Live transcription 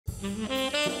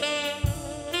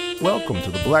Welcome to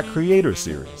the Black Creator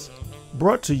Series,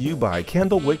 brought to you by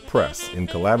Candlewick Press in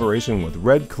collaboration with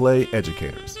Red Clay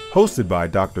Educators, hosted by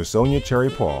Dr. Sonja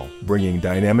Cherry-Paul, bringing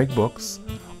dynamic books,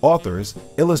 authors,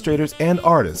 illustrators, and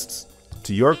artists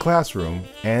to your classroom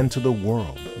and to the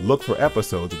world. Look for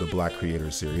episodes of the Black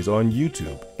Creator Series on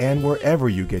YouTube and wherever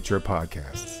you get your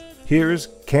podcasts. Here's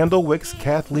Candlewick's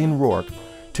Kathleen Rourke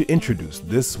to introduce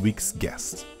this week's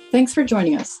guest. Thanks for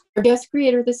joining us. Our guest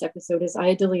creator this episode is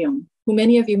Aya de León, who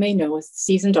many of you may know as the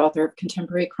seasoned author of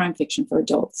contemporary crime fiction for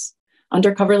adults.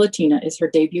 Undercover Latina is her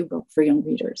debut book for young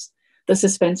readers. The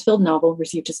suspense-filled novel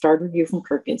received a starred review from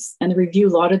Kirkus, and the review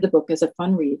lauded the book as a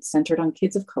fun read centered on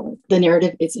kids of color. The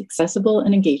narrative is accessible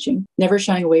and engaging, never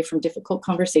shying away from difficult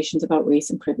conversations about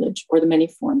race and privilege or the many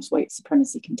forms white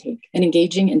supremacy can take. An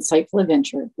engaging, insightful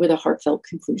adventure with a heartfelt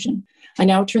conclusion. I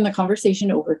now turn the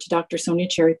conversation over to Dr. Sonja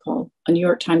Cherry-Paul, a New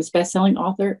York Times bestselling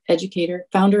author, educator,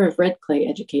 founder of Red Clay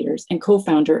Educators, and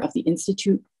co-founder of the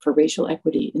Institute for Racial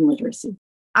Equity in Literacy.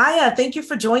 Aya, thank you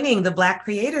for joining the Black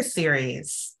Creator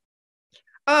Series.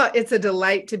 Oh, it's a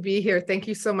delight to be here. Thank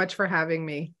you so much for having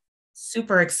me.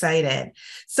 Super excited.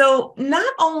 So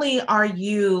not only are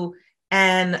you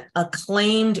an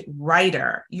acclaimed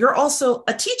writer, you're also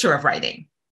a teacher of writing.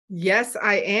 Yes,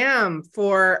 I am.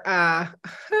 For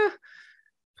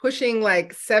pushing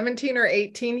like 17 or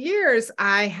 18 years,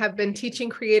 I have been teaching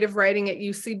creative writing at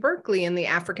UC Berkeley in the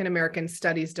African American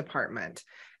Studies Department.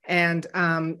 And,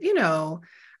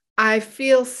 I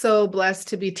feel so blessed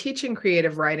to be teaching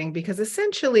creative writing because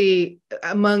essentially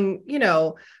among,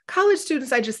 college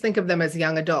students, I just think of them as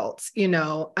young adults,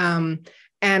 and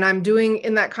I'm doing,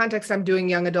 in that context, I'm doing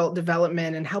young adult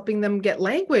development and helping them get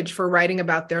language for writing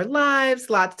about their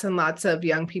lives, lots and lots of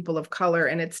young people of color.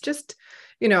 And it's just,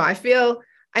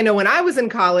 I know when I was in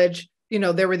college,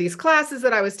 there were these classes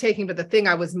that I was taking, but the thing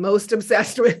I was most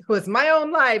obsessed with was my own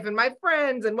life and my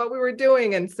friends and what we were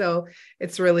doing. And so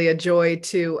it's really a joy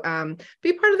to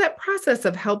be part of that process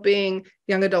of helping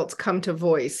young adults come to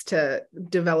voice, to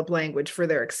develop language for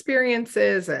their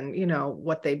experiences and,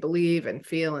 what they believe and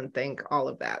feel and think, all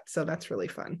of that. So that's really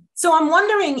fun. So I'm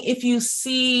wondering if you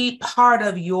see part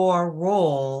of your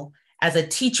role as a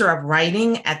teacher of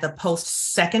writing at the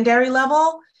post-secondary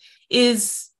level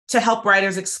is to help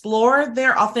writers explore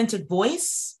their authentic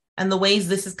voice and the ways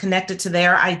this is connected to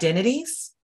their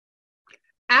identities?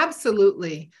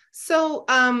 Absolutely. So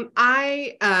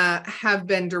I have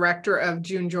been director of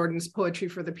June Jordan's Poetry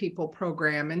for the People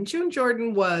program. And June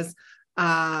Jordan was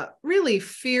really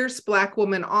fierce Black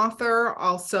woman author,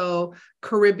 also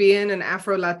Caribbean and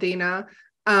Afro-Latina.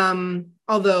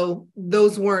 Although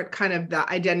those weren't kind of the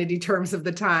identity terms of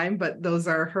the time, but those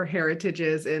are her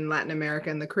heritages in Latin America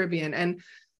and the Caribbean. And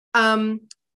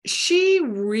she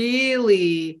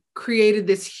really created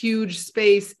this huge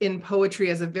space in poetry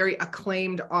as a very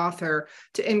acclaimed author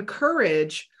to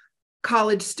encourage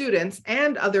college students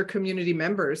and other community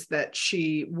members that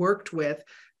she worked with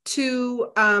to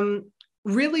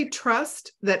really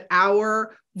trust that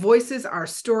our voices, our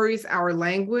stories, our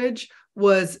language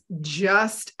was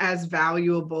just as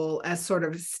valuable as sort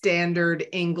of standard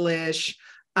English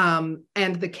and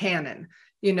the canon.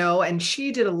 And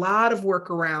she did a lot of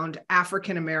work around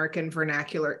African-American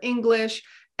vernacular English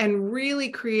and really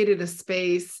created a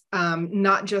space,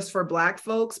 not just for Black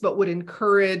folks, but would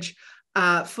encourage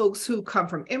folks who come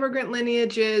from immigrant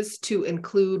lineages to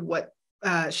include what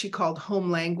she called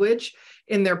home language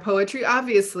in their poetry.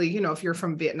 Obviously, if you're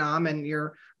from Vietnam and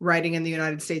you're writing in the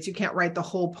United States, you can't write the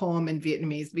whole poem in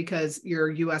Vietnamese because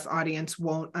your US audience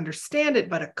won't understand it,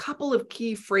 but a couple of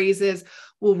key phrases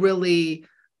will really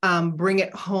bring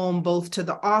it home both to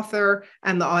the author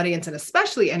and the audience, and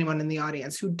especially anyone in the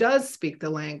audience who does speak the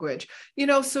language.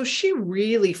 So she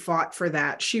really fought for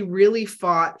that. She really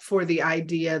fought for the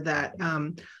idea that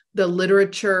the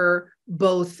literature,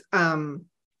 both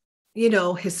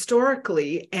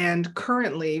historically and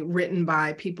currently written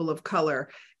by people of color,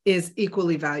 is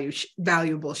equally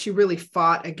valuable. She really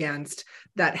fought against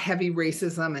that heavy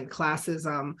racism and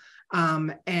classism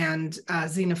and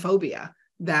xenophobia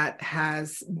that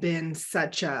has been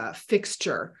such a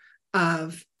fixture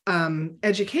of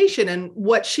education. And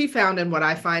what she found and what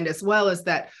I find as well is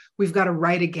that we've got to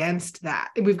write against that.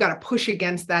 We've got to push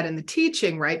against that in the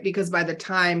teaching, right? Because by the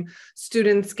time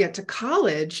students get to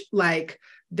college,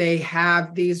 they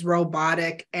have these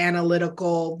robotic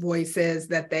analytical voices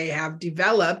that they have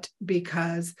developed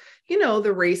because, the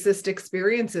racist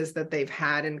experiences that they've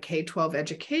had in K-12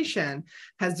 education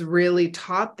has really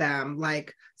taught them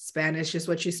Spanish is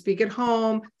what you speak at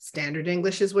home, standard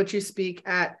English is what you speak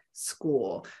at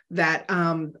school, that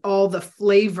all the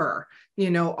flavor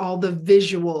all the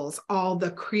visuals, all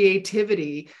the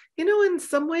creativity, in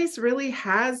some ways really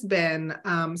has been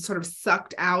sort of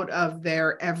sucked out of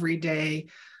their everyday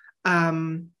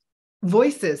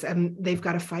voices, and they've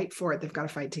got to fight for it. They've got to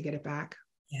fight to get it back.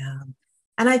 Yeah.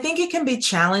 And I think it can be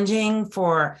challenging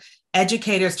for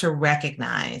educators to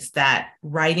recognize that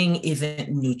writing isn't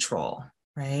neutral,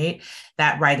 right?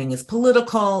 That writing is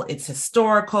political, it's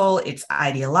historical, it's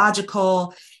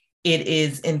ideological, it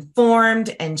is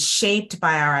informed and shaped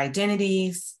by our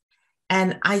identities.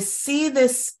 And I see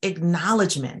this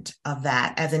acknowledgement of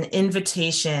that as an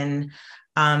invitation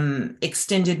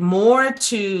extended more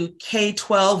to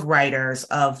K-12 writers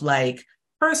of like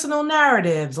personal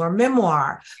narratives or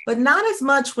memoir, but not as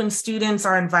much when students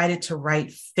are invited to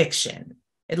write fiction,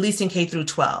 at least in K through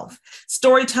 12.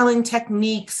 Storytelling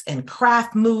techniques and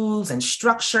craft moves and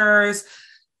structures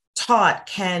taught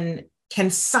can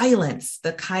silence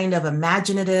the kind of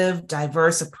imaginative,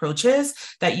 diverse approaches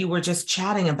that you were just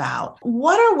chatting about.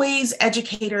 What are ways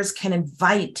educators can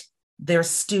invite their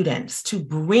students to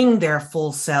bring their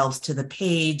full selves to the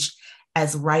page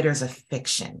as writers of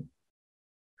fiction?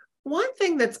 One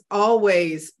thing that's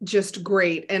always just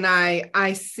great, and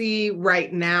I see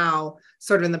right now,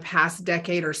 sort of in the past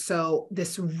decade or so,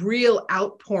 this real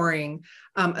outpouring,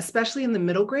 especially in the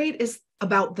middle grade, is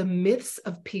about the myths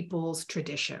of people's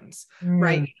traditions,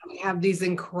 right? We have these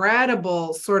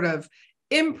incredible sort of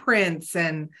imprints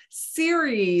and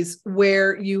series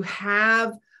where you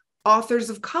have authors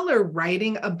of color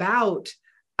writing about,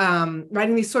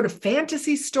 writing these sort of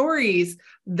fantasy stories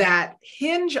that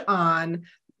hinge on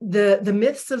the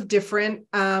myths of different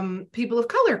people of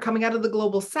color coming out of the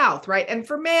global South, right? And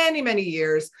for many, many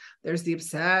years, there's the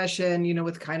obsession,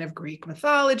 with kind of Greek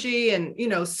mythology and,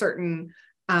 certain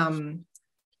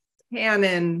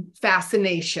canon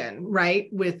fascination, right?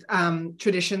 With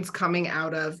traditions coming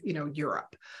out of,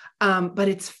 Europe. But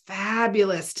it's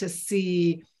fabulous to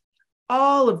see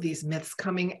all of these myths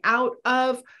coming out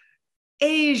of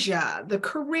Asia, the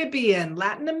Caribbean,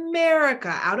 Latin America,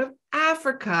 out of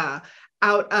Africa,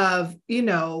 out of,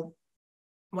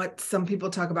 what some people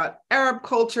talk about, Arab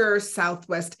culture,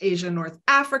 Southwest Asia, North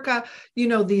Africa,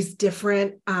 these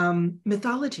different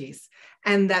mythologies,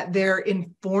 and that they're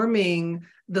informing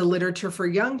the literature for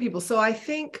young people. So I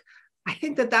think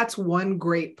that that's one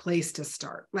great place to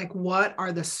start. Like, what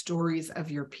are the stories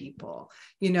of your people,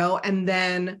 and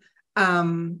then,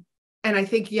 and I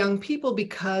think young people,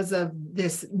 because of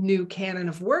this new canon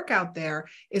of work out there,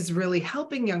 is really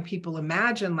helping young people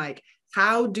imagine, like,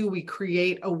 how do we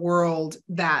create a world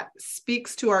that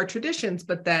speaks to our traditions,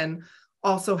 but then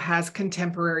also has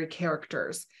contemporary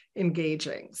characters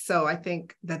engaging? So I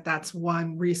think that that's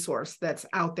one resource that's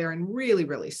out there and really,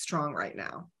 really strong right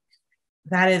now.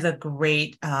 That is a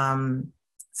great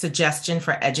suggestion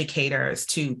for educators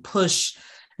to push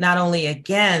not only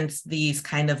against these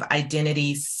kind of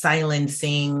identity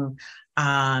silencing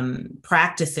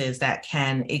practices that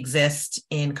can exist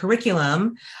in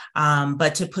curriculum,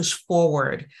 but to push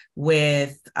forward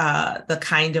with the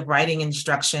kind of writing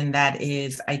instruction that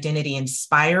is identity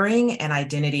inspiring and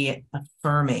identity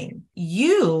affirming.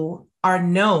 You are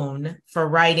known for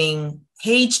writing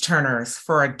page turners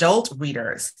for adult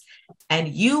readers, and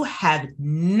you have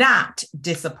not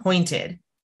disappointed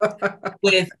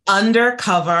with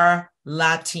Undercover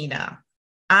Latina.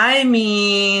 I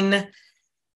mean,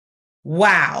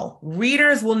 wow,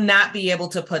 readers will not be able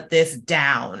to put this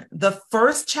down. The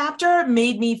first chapter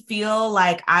made me feel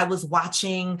like I was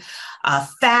watching a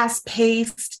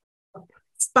fast-paced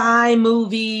spy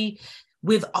movie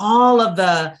with all of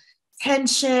the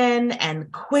tension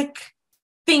and quick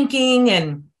thinking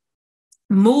and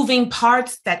moving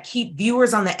parts that keep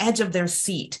viewers on the edge of their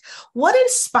seat. What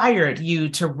inspired you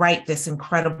to write this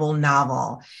incredible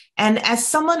novel? And as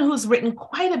someone who's written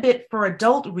quite a bit for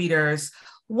adult readers,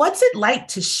 what's it like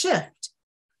to shift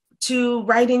to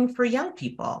writing for young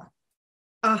people?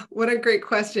 What a great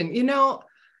question.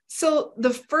 So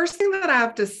the first thing that I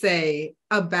have to say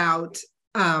about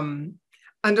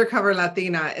Undercover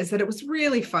Latina is that it was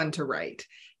really fun to write.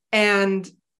 And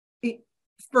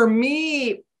for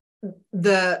me,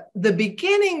 the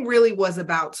beginning really was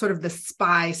about sort of the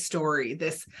spy story,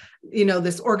 this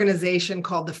organization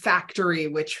called The Factory,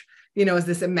 which, is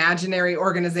this imaginary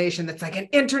organization that's like an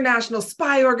international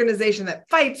spy organization that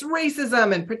fights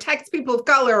racism and protects people of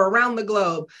color around the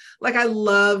globe. Like, I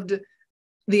loved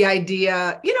the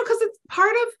idea, because it's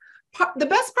the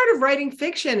best part of writing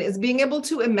fiction is being able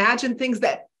to imagine things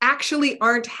that actually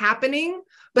aren't happening,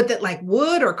 but that like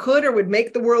would or could or would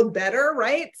make the world better,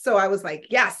 right? So I was like,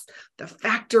 yes, The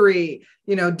Factory,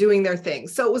 doing their thing.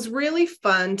 So it was really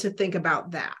fun to think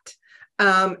about that.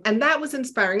 And that was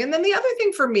inspiring. And then the other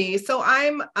thing for me, so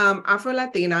I'm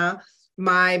Afro-Latina.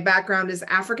 My background is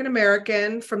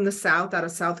African-American from the South, out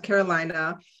of South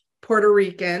Carolina, Puerto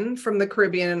Rican from the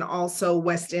Caribbean, and also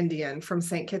West Indian from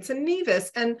St. Kitts and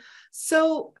Nevis. And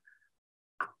so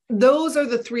those are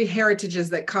the three heritages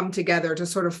that come together to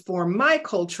sort of form my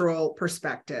cultural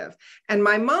perspective. And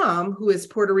my mom, who is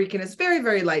Puerto Rican, is very,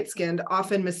 very light-skinned,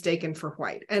 often mistaken for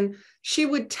white. And she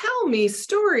would tell me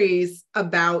stories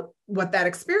about what that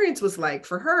experience was like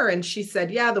for her. And she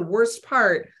said, yeah, the worst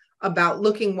part about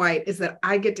looking white is that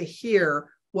I get to hear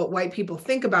what white people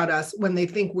think about us when they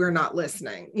think we're not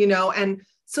listening, And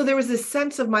so there was this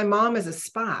sense of my mom as a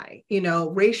spy,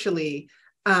 racially,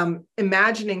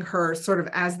 imagining her sort of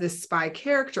as this spy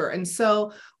character. And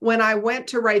so when I went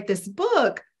to write this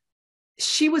book,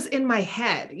 she was in my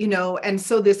head, and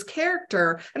so this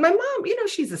character, and my mom,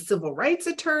 she's a civil rights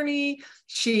attorney.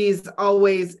 She's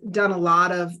always done a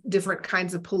lot of different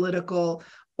kinds of political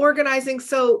organizing.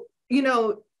 So,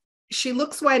 she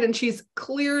looks white, and she's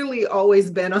clearly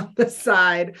always been on the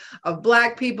side of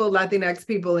Black people, Latinx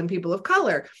people, and people of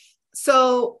color.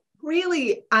 So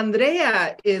really,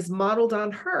 Andrea is modeled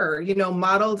on her,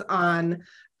 modeled on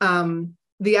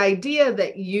the idea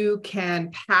that you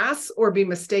can pass or be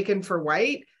mistaken for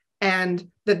white, and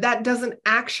that doesn't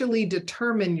actually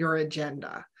determine your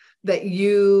agenda, that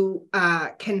you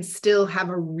can still have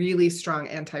a really strong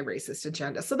anti-racist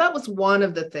agenda. So that was one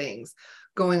of the things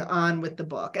going on with the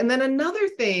book. And then another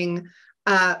thing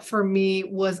for me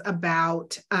was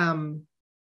about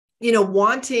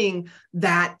wanting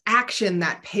that action,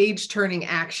 that page-turning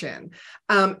action.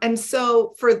 And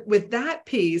so with that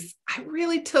piece, I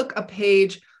really took a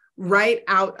page right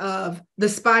out of the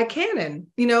spy canon,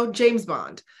 James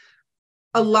Bond.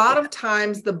 A lot of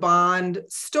times the Bond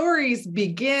stories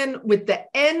begin with the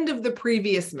end of the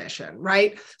previous mission,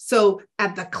 right? So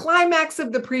at the climax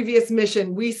of the previous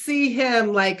mission, we see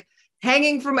him like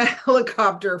hanging from a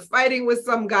helicopter, fighting with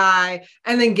some guy,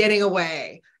 and then getting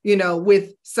away,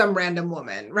 with some random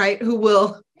woman, right? Who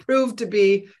will prove to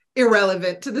be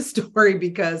irrelevant to the story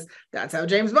because that's how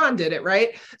James Bond did it,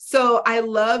 right? So I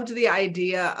loved the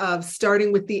idea of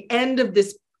starting with the end of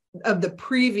the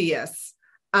previous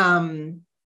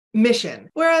mission.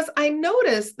 Whereas I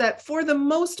noticed that for the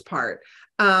most part,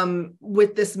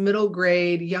 with this middle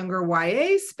grade, younger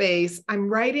YA space, I'm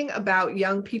writing about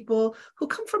young people who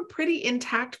come from pretty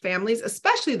intact families,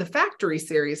 especially the Factory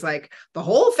series. Like the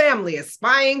whole family is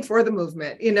spying for the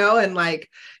movement, and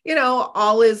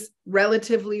all is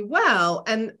relatively well.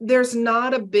 And there's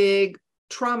not a big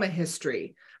trauma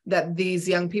history that these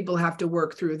young people have to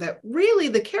work through. That really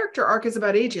the character arc is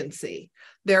about agency.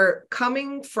 They're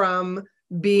coming from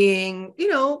being,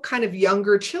 kind of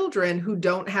younger children who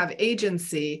don't have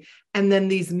agency. And then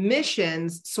these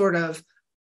missions sort of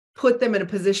put them in a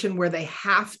position where they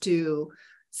have to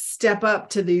step up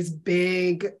to these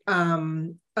big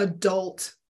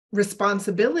adult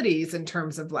responsibilities in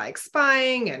terms of like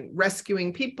spying and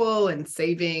rescuing people and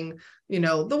saving,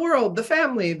 the world, the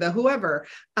family, the whoever.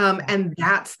 And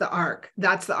that's the arc. And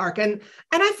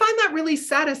I find that really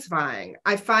satisfying.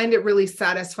 I find it really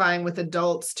satisfying with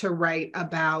adults to write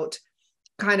about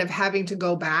kind of having to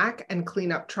go back and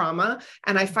clean up trauma.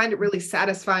 And I find it really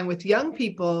satisfying with young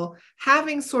people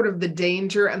having sort of the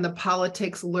danger and the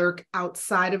politics lurk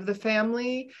outside of the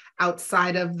family,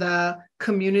 outside of the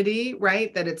community,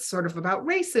 right? That it's sort of about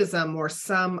racism or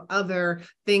some other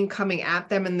thing coming at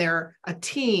them and they're a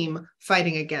team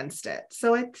fighting against it.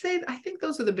 So I think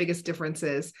those are the biggest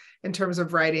differences in terms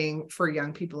of writing for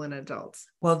young people and adults.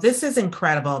 Well, this is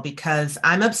incredible because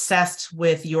I'm obsessed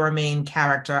with your main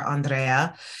character,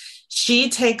 Andrea. She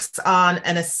takes on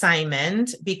an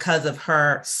assignment because of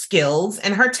her skills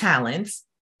and her talents,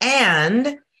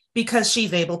 and because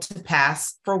she's able to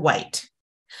pass for white.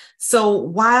 So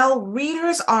while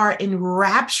readers are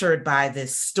enraptured by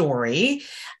this story,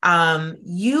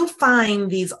 you find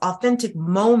these authentic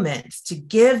moments to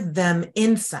give them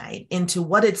insight into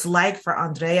what it's like for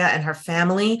Andrea and her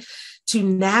family to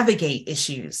navigate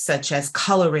issues such as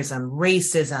colorism,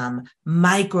 racism,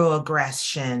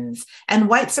 microaggressions, and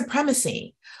white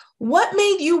supremacy. What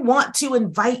made you want to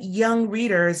invite young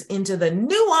readers into the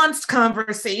nuanced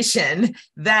conversation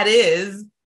that is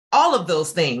all of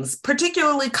those things,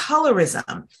 particularly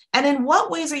colorism? And in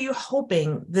what ways are you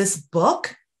hoping this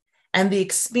book and the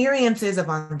experiences of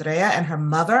Andrea and her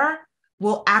mother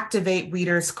will activate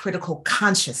readers' critical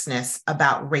consciousness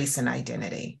about race and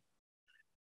identity?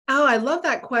 Oh, I love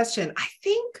that question. I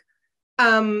think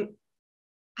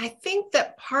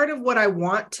that part of what I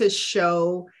want to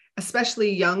show,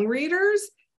 especially young readers,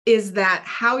 is that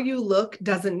how you look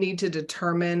doesn't need to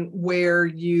determine where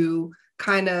you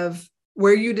kind of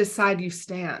where you decide you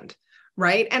stand,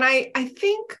 right? And I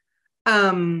think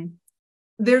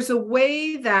there's a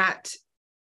way that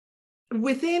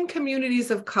within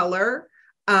communities of color,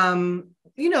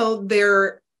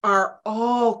 there are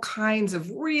all kinds of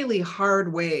really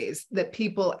hard ways that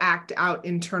people act out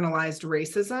internalized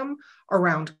racism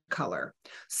around color.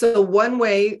 So one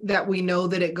way that we know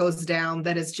that it goes down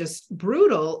that is just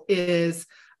brutal is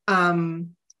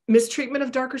mistreatment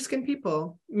of darker skinned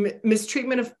people,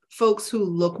 mistreatment of folks who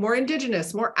look more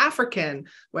indigenous, more African,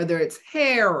 whether it's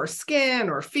hair or skin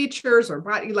or features or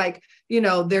body,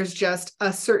 there's just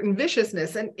a certain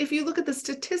viciousness. And if you look at the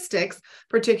statistics,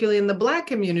 particularly in the Black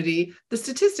community, the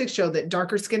statistics show that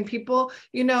darker skinned people,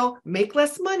 make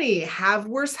less money, have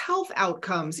worse health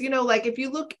outcomes. If you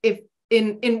look, if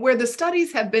in where the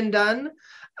studies have been done,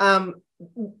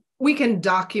 we can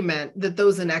document that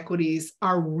those inequities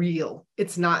are real.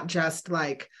 It's not just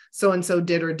like so-and-so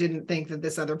did or didn't think that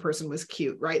this other person was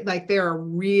cute, right? Like there are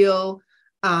real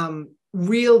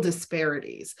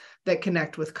disparities that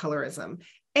connect with colorism.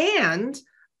 And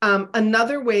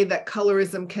another way that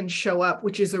colorism can show up,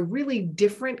 which is a really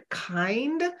different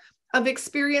kind of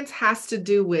experience, has to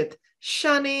do with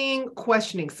shunning,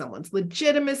 questioning someone's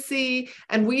legitimacy.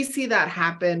 And we see that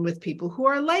happen with people who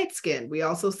are light-skinned. We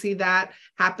also see that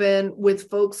happen with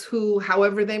folks who,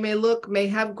 however they may look, may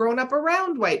have grown up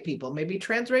around white people, maybe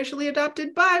transracially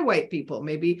adopted by white people,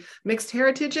 maybe mixed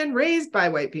heritage and raised by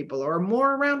white people, or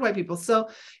more around white people. So,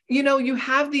 you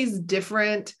have these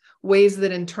different ways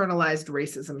that internalized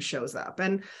racism shows up.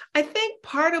 And I think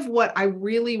part of what I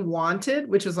really wanted,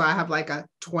 which is why I have like a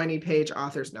 20-page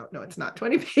author's note. No, it's not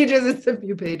 20 pages, it's a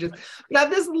few pages. But I have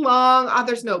this long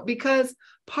author's note because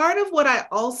part of what I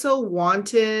also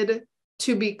wanted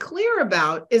to be clear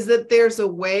about is that there's a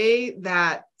way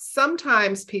that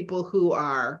sometimes people who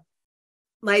are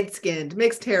light-skinned,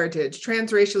 mixed heritage,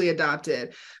 transracially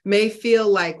adopted may feel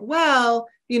like, well,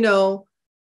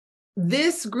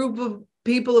 this group of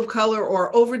people of color,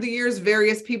 or over the years,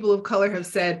 various people of color have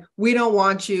said, we don't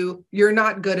want you, you're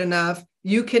not good enough,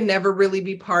 you can never really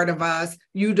be part of us,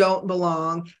 you don't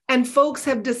belong. And folks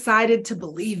have decided to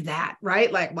believe that,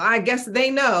 right? Like, well, I guess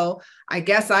they know, I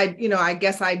guess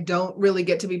I don't really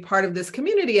get to be part of this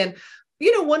community. And,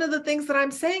 one of the things that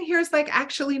I'm saying here is like,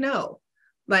 actually, no.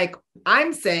 Like,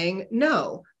 I'm saying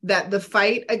no, that the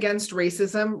fight against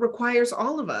racism requires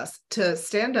all of us to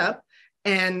stand up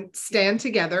and stand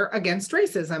together against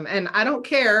racism. And I don't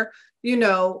care,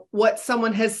 what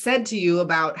someone has said to you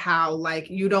about how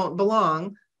like you don't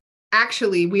belong.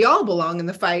 Actually, we all belong in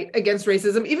the fight against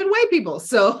racism, even white people.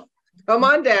 So come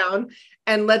on down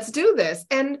and let's do this.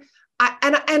 And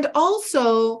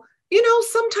also,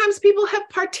 sometimes people have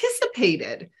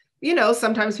participated.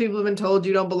 Sometimes people have been told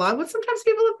you don't belong, but sometimes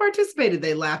people have participated.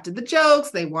 They laughed at the jokes.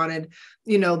 They wanted,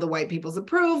 the white people's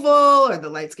approval or the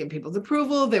light-skinned people's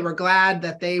approval. They were glad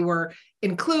that they were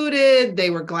included.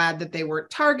 They were glad that they weren't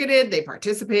targeted. They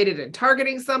participated in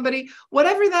targeting somebody,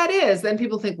 whatever that is. Then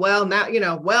people think, well, now,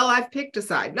 I've picked a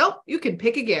side. Nope, you can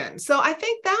pick again. So I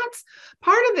think that's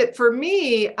part of it for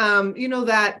me,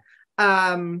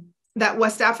 that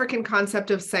West African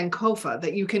concept of Sankofa,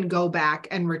 that you can go back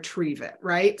and retrieve it,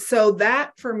 right? So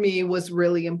that for me was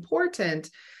really important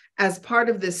as part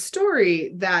of this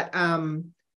story, that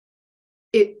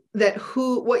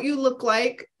what you look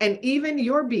like and even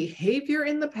your behavior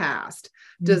in the past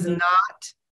does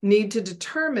not need to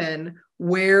determine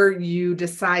where you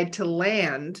decide to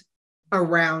land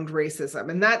around racism.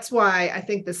 And that's why I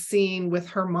think the scene with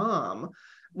her mom,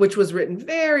 which was written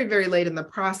very, very late in the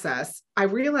process, I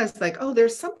realized like, oh,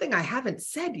 there's something I haven't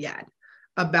said yet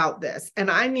about this,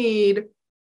 and I need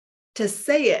to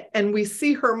say it. And we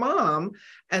see her mom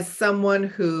as someone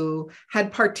who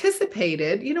had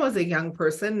participated, as a young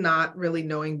person, not really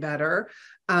knowing better,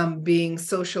 being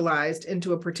socialized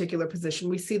into a particular position.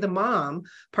 We see the mom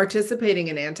participating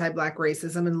in anti-Black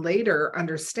racism and later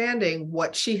understanding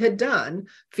what she had done,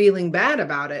 feeling bad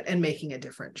about it, and making a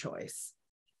different choice.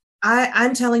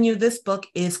 I'm telling you, this book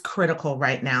is critical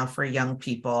right now for young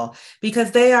people because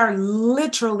they are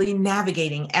literally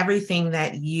navigating everything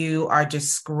that you are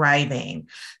describing.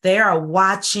 They are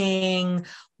watching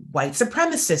white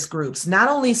supremacist groups not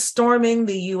only storming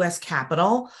the U.S.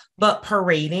 Capitol, but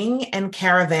parading and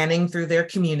caravanning through their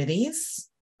communities,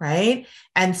 right?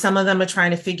 And some of them are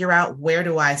trying to figure out, where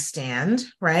do I stand,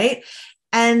 right?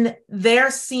 And they're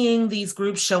seeing these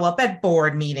groups show up at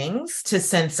board meetings to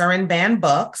censor and ban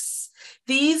books.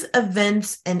 These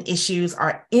events and issues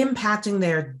are impacting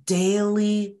their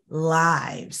daily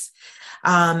lives.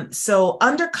 So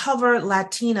Undercover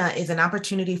Latina is an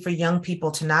opportunity for young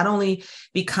people to not only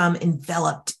become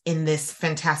enveloped in this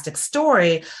fantastic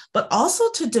story, but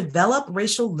also to develop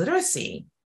racial literacy,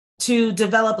 to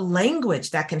develop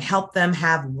language that can help them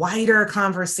have wider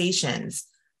conversations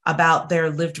about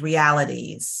their lived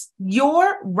realities.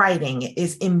 Your writing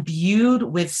is imbued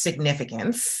with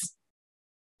significance.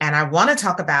 And I want to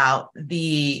talk about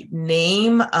the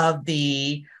name of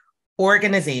the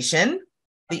organization,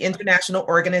 the international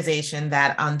organization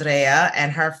that Andrea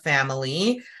and her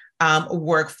family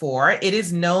work for. It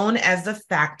is known as the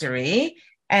Factory.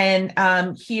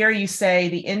 And here you say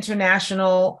the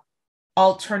International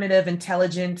Alternative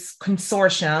Intelligence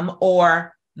Consortium,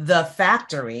 or the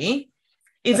Factory,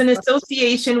 is an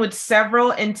association with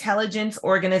several intelligence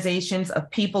organizations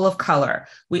of people of color.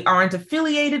 We aren't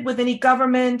affiliated with any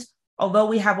government, although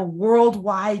we have a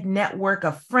worldwide network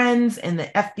of friends in the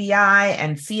FBI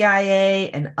and CIA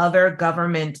and other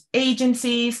government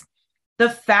agencies.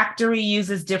 The Factory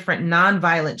uses different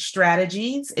nonviolent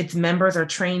strategies. Its members are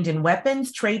trained in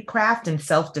weapons, tradecraft, and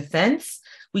self-defense.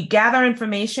 We gather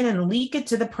information and leak it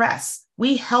to the press.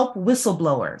 We help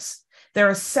whistleblowers. There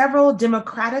are several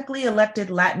democratically elected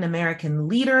Latin American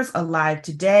leaders alive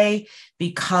today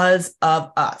because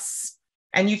of us.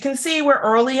 And you can see we're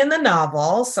early in the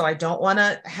novel, so I don't want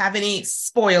to have any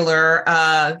spoilers,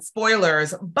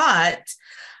 but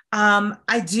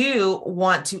I do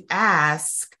want to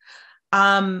ask,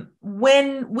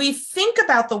 when we think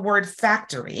about the word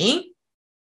factory,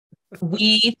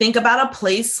 we think about a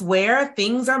place where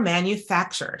things are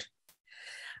manufactured.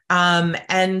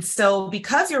 And so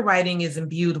because your writing is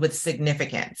imbued with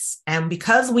significance, and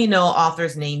because we know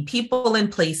authors name people and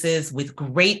places with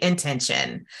great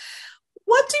intention,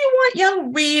 what do you want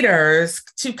young readers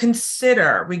to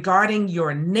consider regarding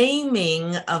your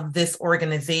naming of this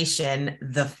organization,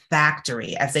 The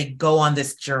Factory, as they go on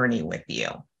this journey with you?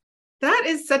 That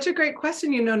is such a great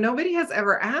question. Nobody has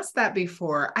ever asked that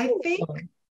before. I think,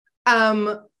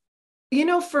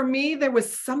 for me, there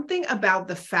was something about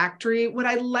The Factory. What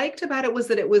I liked about it was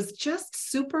that it was just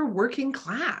super working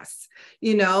class.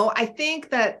 I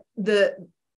think that the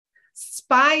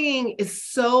spying is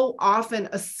so often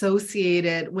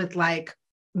associated with like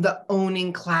the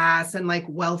owning class and like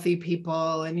wealthy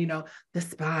people and, the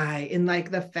spy in like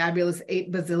the fabulous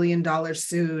 $8 bazillion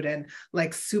suit and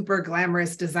like super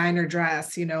glamorous designer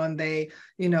dress, and they,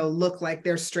 look like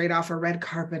they're straight off a red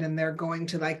carpet and they're going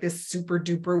to like this super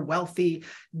duper wealthy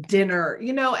dinner,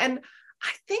 and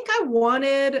I think I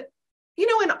wanted,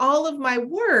 in all of my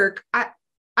work,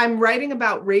 I'm writing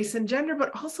about race and gender,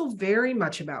 but also very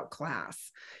much about class,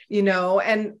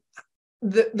 and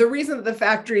the reason that The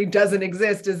Factory doesn't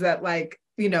exist is that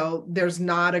there's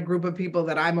not a group of people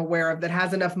that I'm aware of that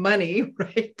has enough money,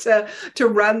 right, to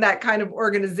run that kind of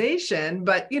organization.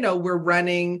 But, we're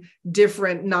running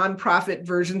different nonprofit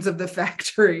versions of The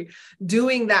Factory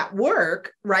doing that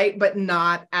work, right, but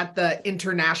not at the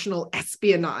international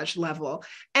espionage level.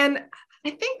 And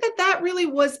I think that really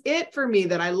was it for me,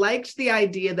 that I liked the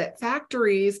idea that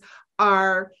factories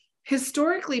are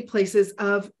historically places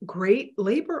of great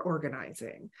labor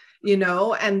organizing,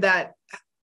 and that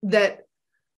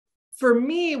for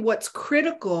me, what's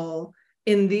critical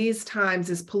in these times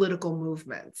is political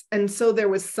movements. And so there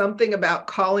was something about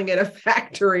calling it a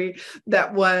factory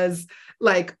that was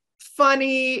like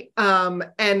funny,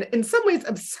 and in some ways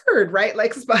absurd, right?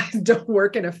 Like spies don't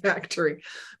work in a factory,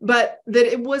 but that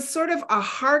it was sort of a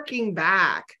harking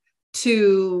back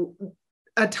to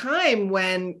a time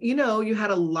when, you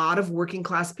had a lot of working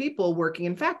class people working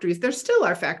in factories. There still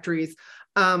are factories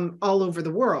all over the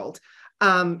world,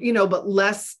 but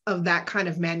less of that kind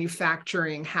of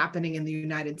manufacturing happening in the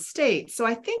United States. So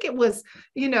I think it was,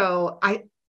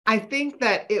 I think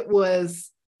that there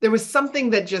was something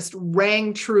that just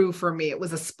rang true for me. It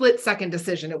was a split-second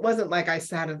decision. It wasn't like I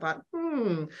sat and thought,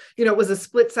 it was a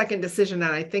split-second decision.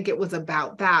 And I think it was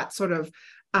about that sort of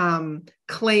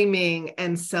claiming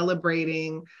and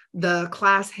celebrating the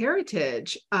class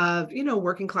heritage of,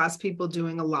 working class people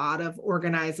doing a lot of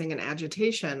organizing and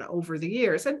agitation over the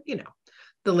years. And,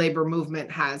 the labor movement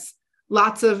has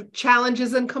lots of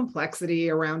challenges and complexity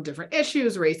around different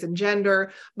issues, race and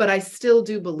gender, but I still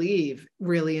do believe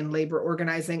really in labor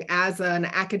organizing. As an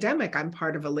academic, I'm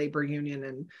part of a labor union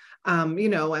and,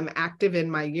 I'm active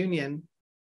in my union.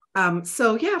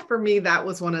 So yeah, for me, that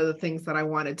was one of the things that I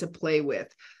wanted to play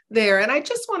with there. And I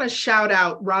just want to shout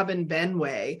out Robin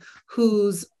Benway,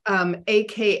 whose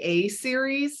AKA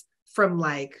series from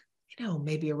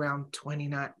maybe around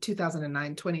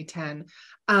 2009, 2010,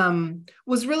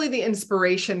 was really the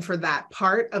inspiration for that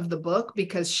part of the book,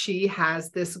 because she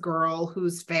has this girl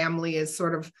whose family is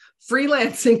sort of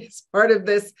freelancing as part of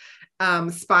this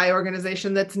spy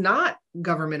organization that's not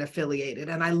government affiliated.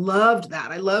 And I loved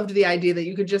that. I loved the idea that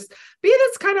you could just be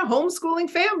this kind of homeschooling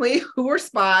family who were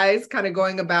spies, kind of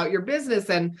going about your business,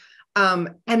 and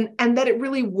that it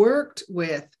really worked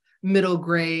with middle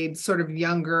grade, sort of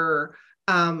younger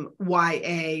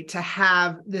YA, to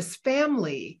have this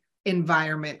family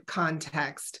environment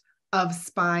context of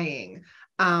spying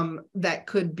that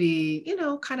could be,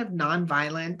 kind of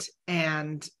nonviolent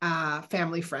and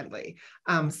family friendly.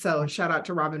 So shout out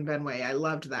to Robin Benway. I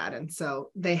loved that. And so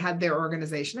they had their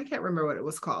organization. I can't remember what it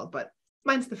was called, but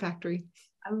mine's The Factory.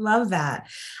 I love that.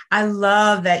 I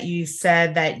love that you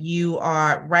said that you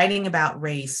are writing about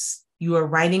race, you are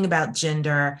writing about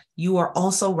gender, you are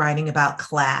also writing about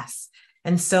class.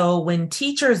 And so when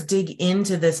teachers dig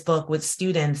into this book with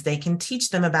students, they can teach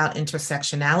them about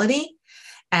intersectionality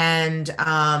and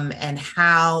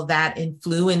how that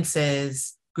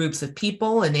influences groups of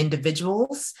people and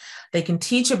individuals. They can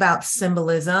teach about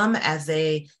symbolism as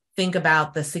they think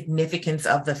about the significance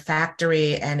of the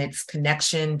factory and its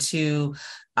connection to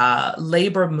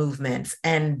labor movements,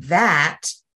 and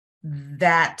that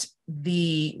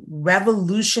the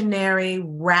revolutionary,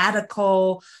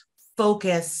 radical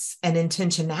focus and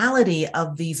intentionality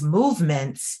of these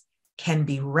movements can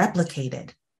be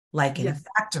replicated, like in a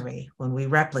factory when we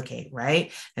replicate,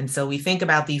 right? And so we think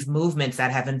about these movements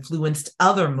that have influenced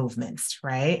other movements,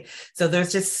 right? So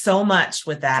there's just so much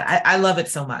with that. I love it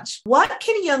so much. What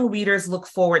can young readers look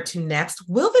forward to next?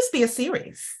 Will this be a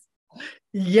series?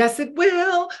 Yes, it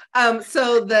will.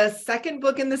 So the second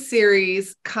book in the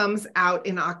series comes out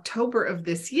in October of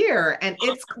this year, and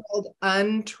it's called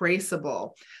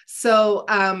Untraceable. So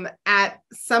at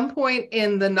some point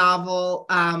in the novel,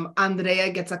 Andrea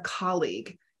gets a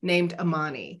colleague named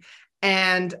Amani,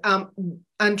 and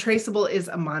Untraceable is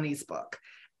Amani's book.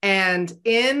 And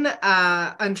in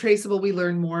Untraceable, we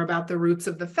learn more about the roots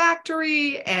of the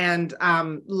factory and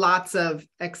lots of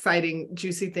exciting,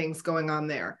 juicy things going on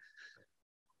there.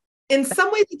 In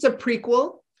some ways, it's a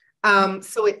prequel.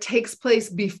 So it takes place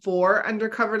before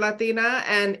Undercover Latina.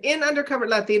 And in Undercover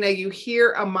Latina, you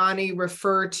hear Amani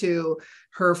refer to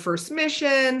her first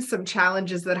mission, some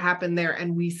challenges that happen there.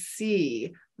 And we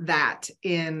see that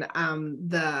in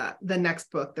the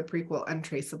next book, the prequel,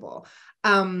 Untraceable.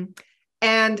 And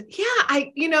yeah,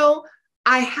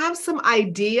 I have some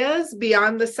ideas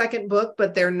beyond the second book,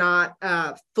 but they're not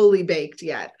fully baked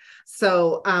yet.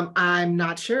 So I'm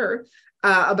not sure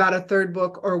about a third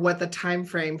book or what the time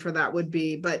frame for that would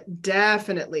be, but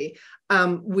definitely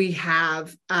we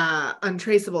have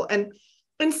Untraceable. And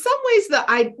in some ways,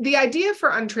 the idea for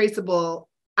Untraceable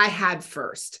I had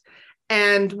first.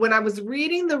 And when I was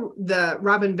reading the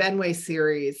Robin Benway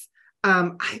series,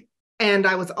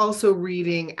 I was also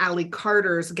reading Ali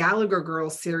Carter's Gallagher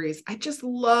Girls series, I just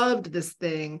loved this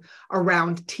thing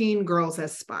around teen girls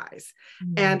as spies.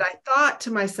 Mm-hmm. And I thought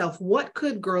to myself, what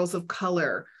could girls of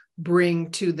color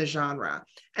bring to the genre?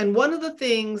 And one of the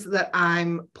things that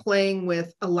I'm playing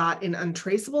with a lot in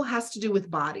Untraceable has to do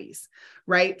with bodies,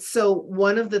 right? So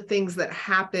one of the things that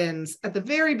happens at the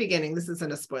very beginning, this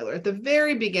isn't a spoiler, at the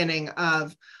very beginning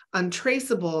of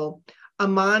Untraceable,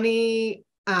 Amani,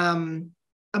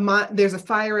 there's a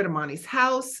fire at Amani's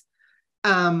house.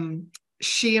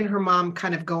 She and her mom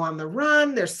kind of go on the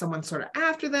run. There's someone sort of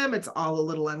after them. It's all a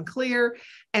little unclear.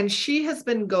 And she has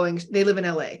been going, they live in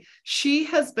LA. She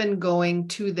has been going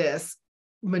to this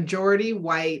majority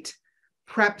white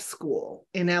prep school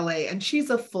in LA, and she's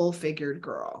a full-figured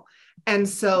girl. And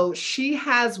so she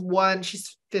has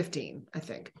she's 15, I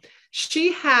think.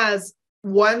 She has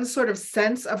one sort of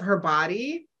sense of her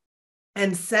body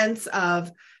and sense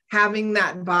of having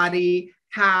that body,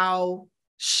 how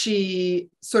she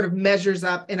sort of measures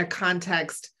up in a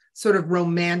context sort of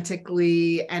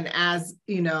romantically and as,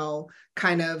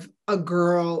 kind of a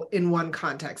girl in one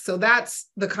context. So that's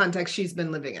the context she's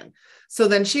been living in. So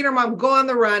then she and her mom go on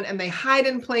the run and they hide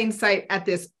in plain sight at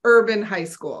this urban high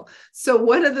school. So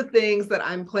one of the things that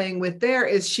I'm playing with there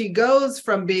is she goes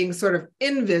from being sort of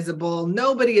invisible,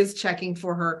 nobody is checking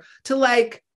for her, to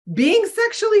like being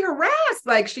sexually harassed.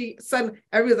 Like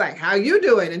everybody's like, how you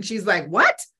doing? And she's like,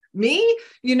 what? Me?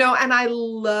 And I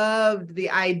loved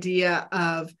the idea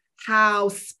of how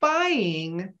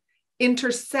spying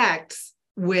intersects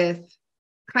with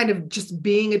kind of just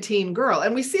being a teen girl.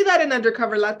 And we see that in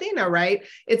Undercover Latina, right?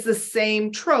 It's the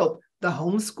same trope. the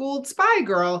homeschooled spy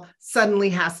girl suddenly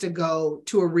has to go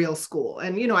to a real school.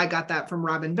 And, I got that from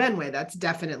Robin Benway. That's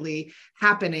definitely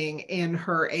happening in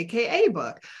her AKA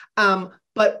book.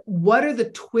 But what are the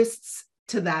twists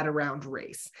to that around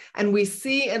race? And we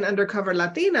see in Undercover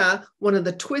Latina, one of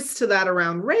the twists to that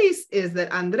around race is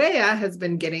that Andrea has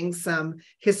been getting some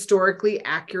historically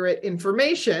accurate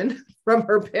information from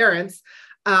her parents,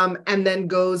 and then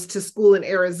goes to school in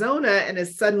Arizona and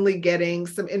is suddenly getting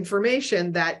some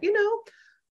information that,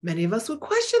 many of us would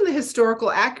question the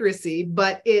historical accuracy,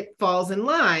 but it falls in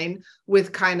line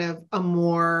with kind of a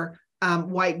more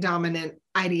white dominant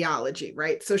ideology,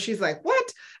 right? So she's like,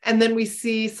 what? And then we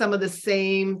see some of the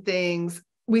same things.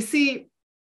 We see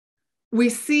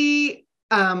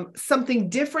something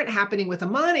different happening with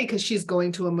Amani because she's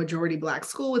going to a majority Black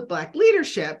school with Black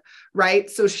leadership, right?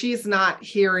 So she's not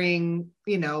hearing,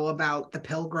 about the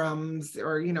Pilgrims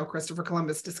or, Christopher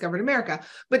Columbus discovered America,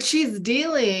 but she's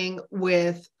dealing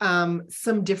with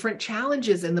some different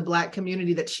challenges in the Black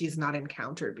community that she's not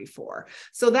encountered before.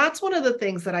 So that's one of the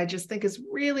things that I just think is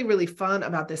really, really fun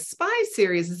about this spy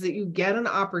series is that you get an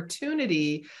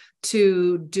opportunity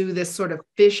to do this sort of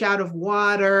fish out of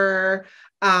water,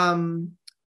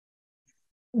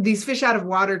 these fish out of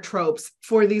water tropes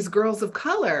for these girls of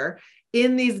color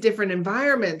in these different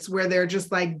environments where they're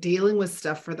just like dealing with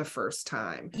stuff for the first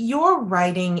time. Your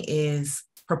writing is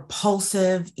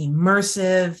propulsive,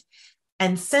 immersive,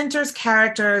 and centers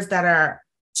characters that are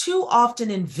too often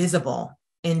invisible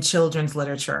in children's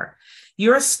literature.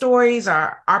 Your stories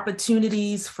are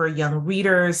opportunities for young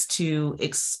readers to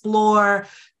explore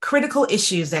critical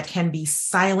issues that can be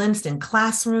silenced in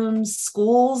classrooms,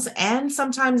 schools, and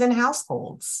sometimes in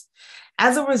households.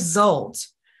 As a result,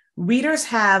 readers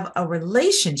have a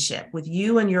relationship with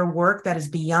you and your work that is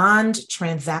beyond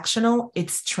transactional,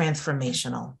 it's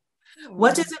transformational.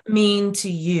 What does it mean to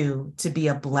you to be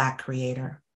a Black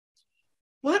creator?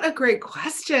 What a great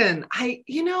question. I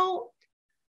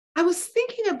was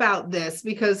thinking about this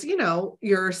because,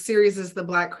 your series is the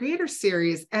Black Creator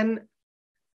Series. And,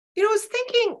 I was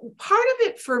thinking part of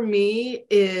it for me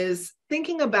is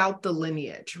thinking about the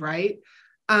lineage, right?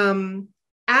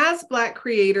 As Black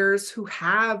creators who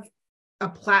have a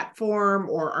platform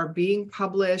or are being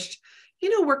published,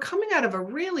 we're coming out of a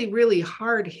really, really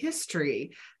hard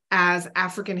history as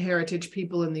African heritage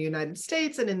people in the United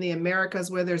States and in the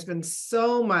Americas, where there's been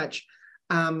so much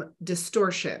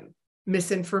distortion,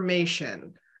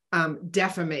 misinformation,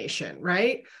 defamation,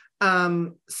 right?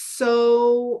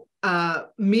 So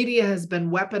media has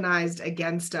been weaponized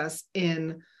against us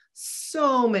in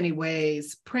so many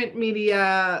ways, print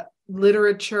media,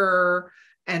 literature,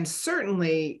 and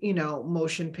certainly,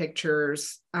 motion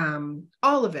pictures,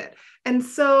 all of it. And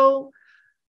so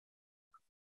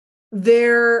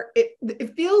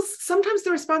it feels, sometimes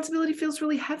the responsibility feels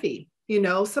really heavy.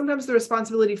 Sometimes the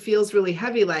responsibility feels really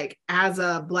heavy, like as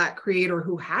a Black creator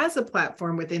who has a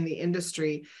platform within the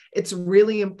industry, it's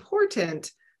really important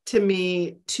to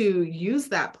me to use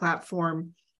that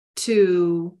platform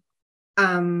to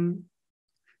kind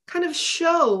of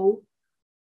show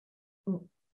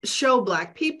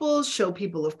Black people, show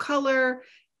people of color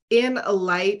in a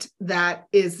light that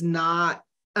is not,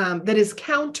 that is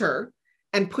counter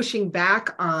and pushing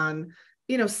back on,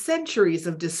 centuries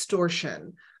of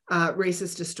distortion,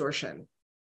 racist distortion.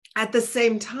 At the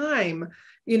same time,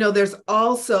 there's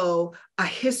also a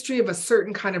history of a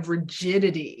certain kind of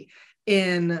rigidity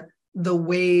in the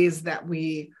ways that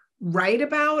we write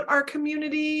about our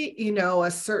community,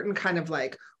 a certain kind of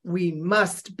like, we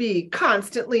must be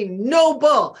constantly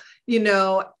noble,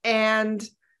 and,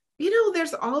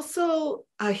 there's also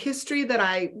a history that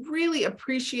I really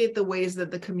appreciate the ways that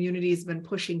the community has been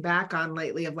pushing back on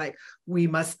lately of like, we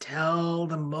must tell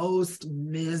the most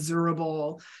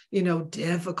miserable,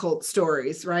 difficult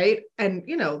stories, right? And,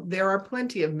 there are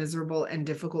plenty of miserable and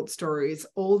difficult stories,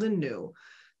 old and new,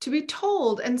 to be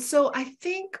told. And so I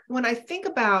think when I think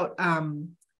about,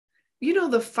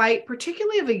 the fight,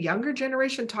 particularly of a younger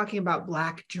generation, talking about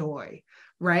Black joy,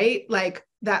 right? Like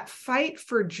that fight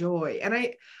for joy. And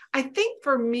I think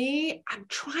for me, I'm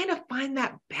trying to find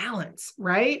that balance,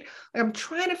 right? I'm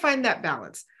trying to find that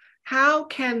balance. How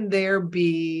can there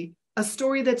be a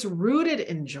story that's rooted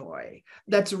in joy,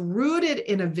 that's rooted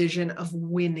in a vision of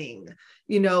winning,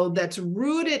 that's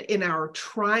rooted in our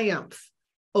triumph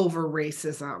over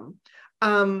racism,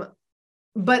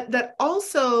 but that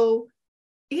also,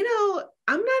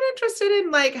 I'm not interested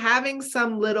in like having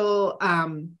some little,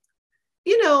 I'm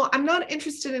not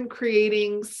interested in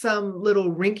creating some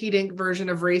little rinky-dink version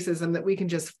of racism that we can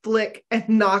just flick and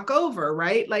knock over,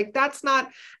 right? Like that's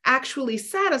not actually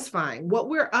satisfying. What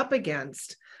we're up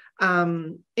against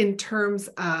in terms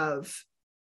of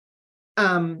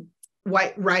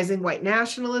rising white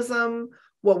nationalism,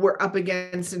 what we're up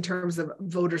against in terms of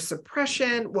voter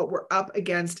suppression, what we're up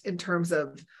against in terms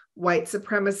of white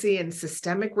supremacy and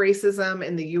systemic racism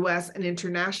in the US and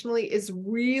internationally is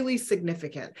really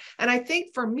significant. And I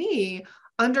think for me,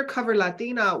 Undercover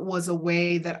Latina was a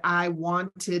way that I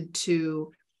wanted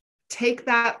to take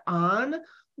that on,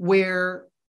 where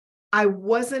I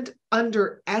wasn't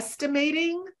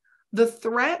underestimating the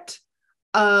threat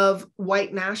of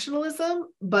white nationalism,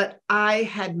 but I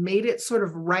had made it sort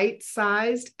of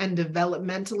right-sized and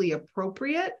developmentally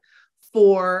appropriate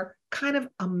for kind of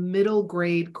a middle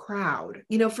grade crowd.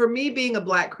 You know, for me, being a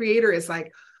Black creator is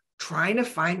like trying to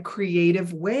find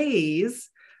creative ways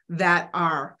that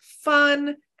are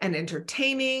fun and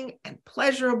entertaining and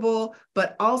pleasurable,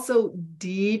 but also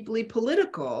deeply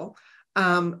political,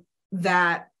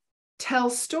 that tell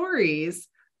stories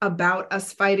about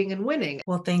us fighting and winning.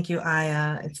 Well, thank you,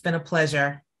 Aya. It's been a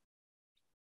pleasure.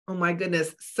 Oh my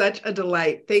goodness, such a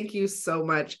delight. Thank you so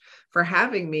much for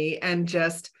having me. And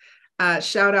just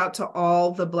shout out to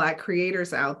all the Black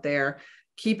creators out there.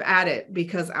 Keep at it,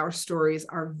 because our stories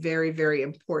are very, very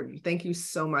important. Thank you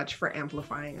so much for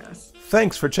amplifying us.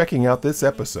 Thanks for checking out this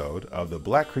episode of the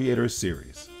Black Creators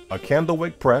Series, a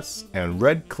Candlewick Press and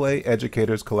Red Clay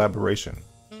Educators collaboration.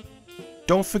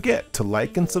 Don't forget to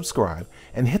like and subscribe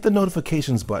and hit the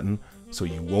notifications button so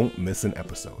you won't miss an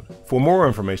episode. For more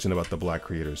information about the Black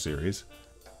Creators Series,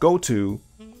 go to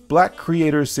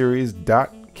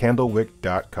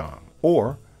blackcreatorseries.candlewick.com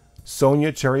or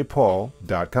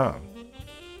sonjacherrypaul.com,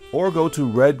 or go to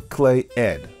Red Clay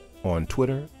Ed on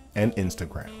Twitter and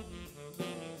Instagram.